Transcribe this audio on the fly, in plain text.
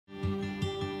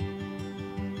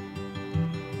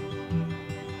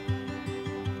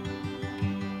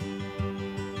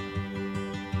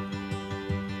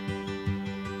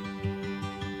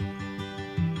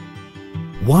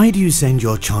Why do you send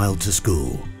your child to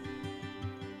school?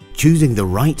 Choosing the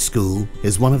right school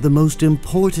is one of the most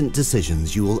important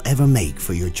decisions you will ever make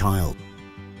for your child.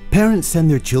 Parents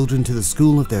send their children to the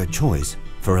school of their choice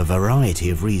for a variety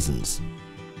of reasons.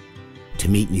 To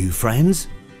meet new friends,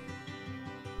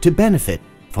 to benefit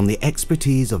from the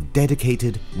expertise of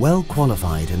dedicated,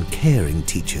 well-qualified and caring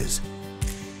teachers,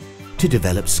 to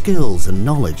develop skills and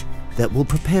knowledge that will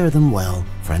prepare them well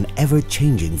for an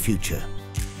ever-changing future,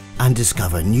 and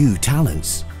discover new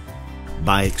talents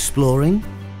by exploring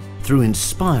through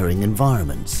inspiring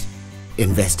environments,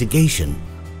 investigation,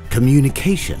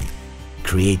 communication,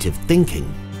 creative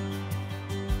thinking,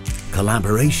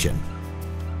 collaboration,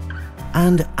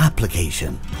 and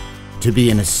application, to be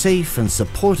in a safe and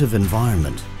supportive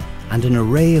environment and an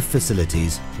array of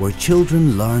facilities where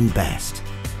children learn best,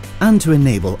 and to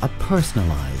enable a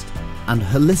personalized and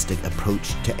holistic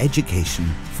approach to education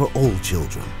for all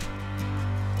children.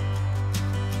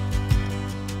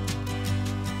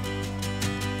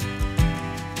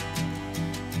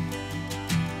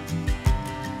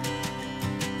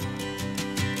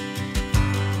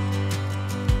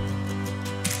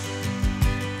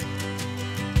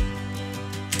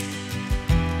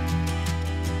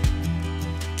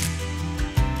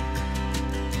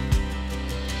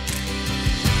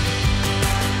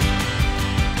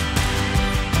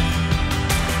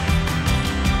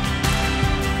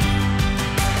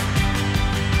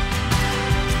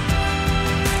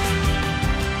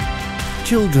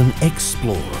 Children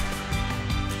explore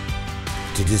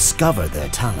to discover their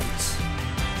talents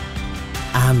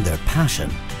and their passion.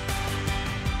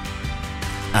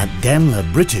 At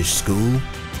Denla British School,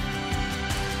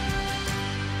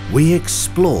 we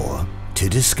explore to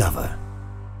discover.